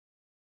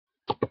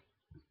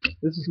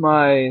This is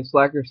my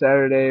Slacker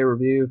Saturday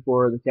review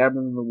for The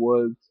Cabin in the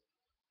Woods,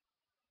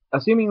 a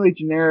seemingly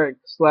generic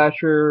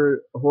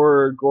slasher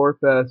horror gore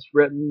fest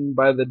written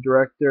by the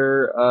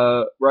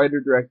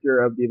writer-director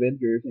of The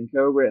Avengers and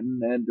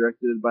co-written and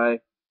directed by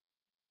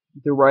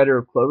the writer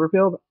of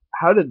Cloverfield.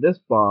 How did this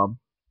bomb?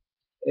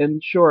 In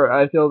short,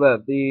 I feel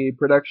that the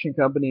production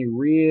company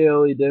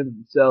really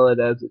didn't sell it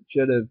as it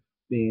should have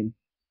been.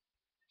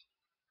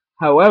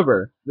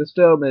 However, this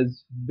film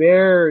is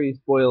very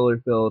spoiler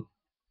filled,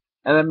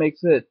 and that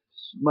makes it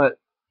much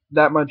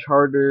that much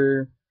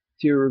harder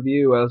to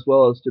review as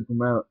well as to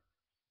promote.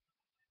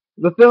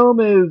 The film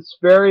is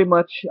very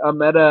much a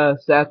meta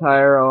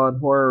satire on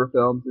horror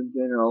films in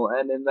general,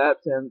 and in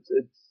that sense,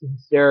 it's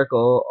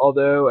hysterical.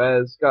 Although,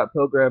 as Scott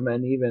Pilgrim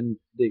and even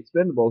The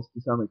Expendables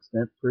to some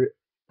extent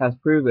has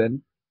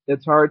proven,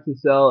 it's hard to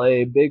sell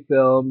a big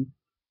film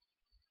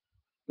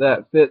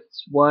that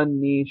fits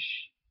one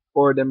niche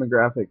or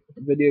demographic: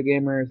 video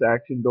gamers,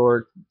 action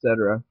dorks,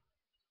 etc.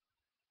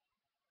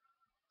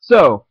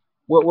 So,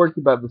 what worked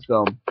about this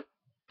film?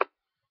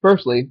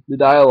 Firstly, the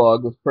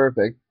dialogue was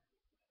perfect,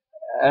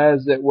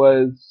 as it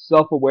was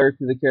self-aware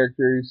to the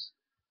characters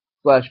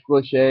slash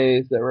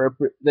cliches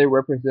that they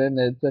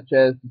represented, such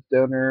as the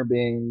stoner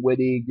being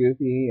witty,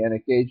 goofy, and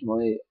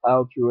occasionally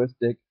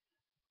altruistic,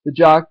 the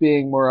jock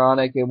being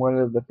moronic and one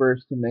of the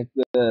first to make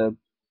the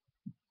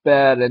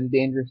bad and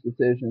dangerous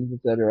decisions,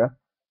 etc.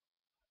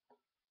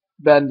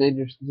 Bad and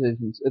dangerous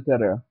decisions,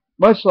 etc.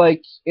 Much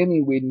like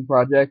any Whedon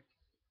project,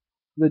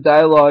 the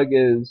dialogue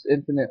is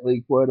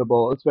infinitely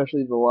quotable,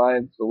 especially the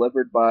lines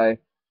delivered by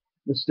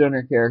the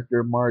stoner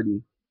character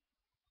Marty.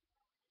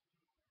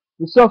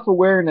 The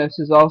self-awareness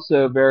is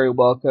also a very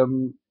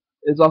welcome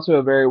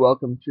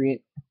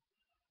treat,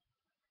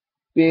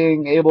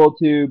 being able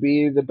to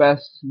be the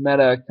best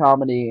meta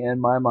comedy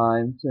in my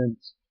mind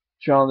since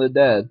Shaun of the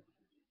Dead.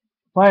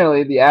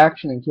 Finally, the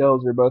action and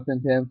kills are both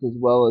intense as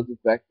well as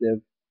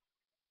effective.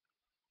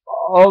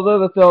 Although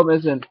the film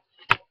isn't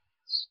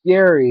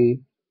scary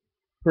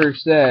per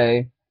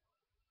se,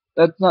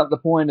 that's not the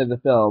point of the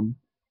film.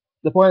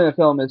 The point of the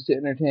film is to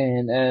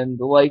entertain, and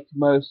like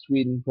most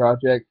Whedon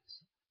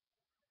projects,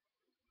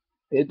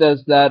 it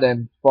does that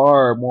and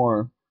far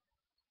more.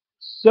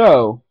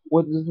 So,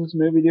 what does this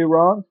movie do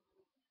wrong?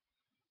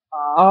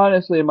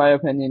 Honestly, in my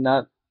opinion,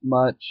 not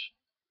much.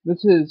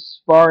 This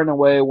is far and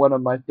away one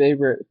of my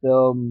favorite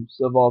films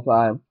of all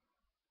time.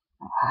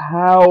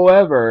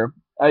 However,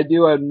 I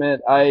do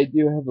admit I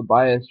do have a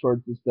bias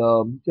towards this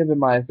film, given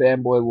my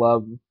fanboy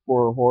love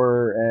for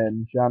horror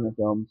and genre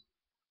films,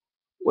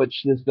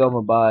 which this film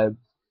abides.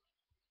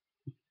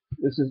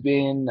 This has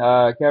been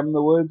Cabin in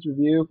the Woods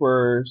review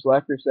for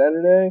Slacker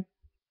Saturday,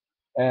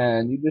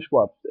 and you just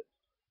watched it.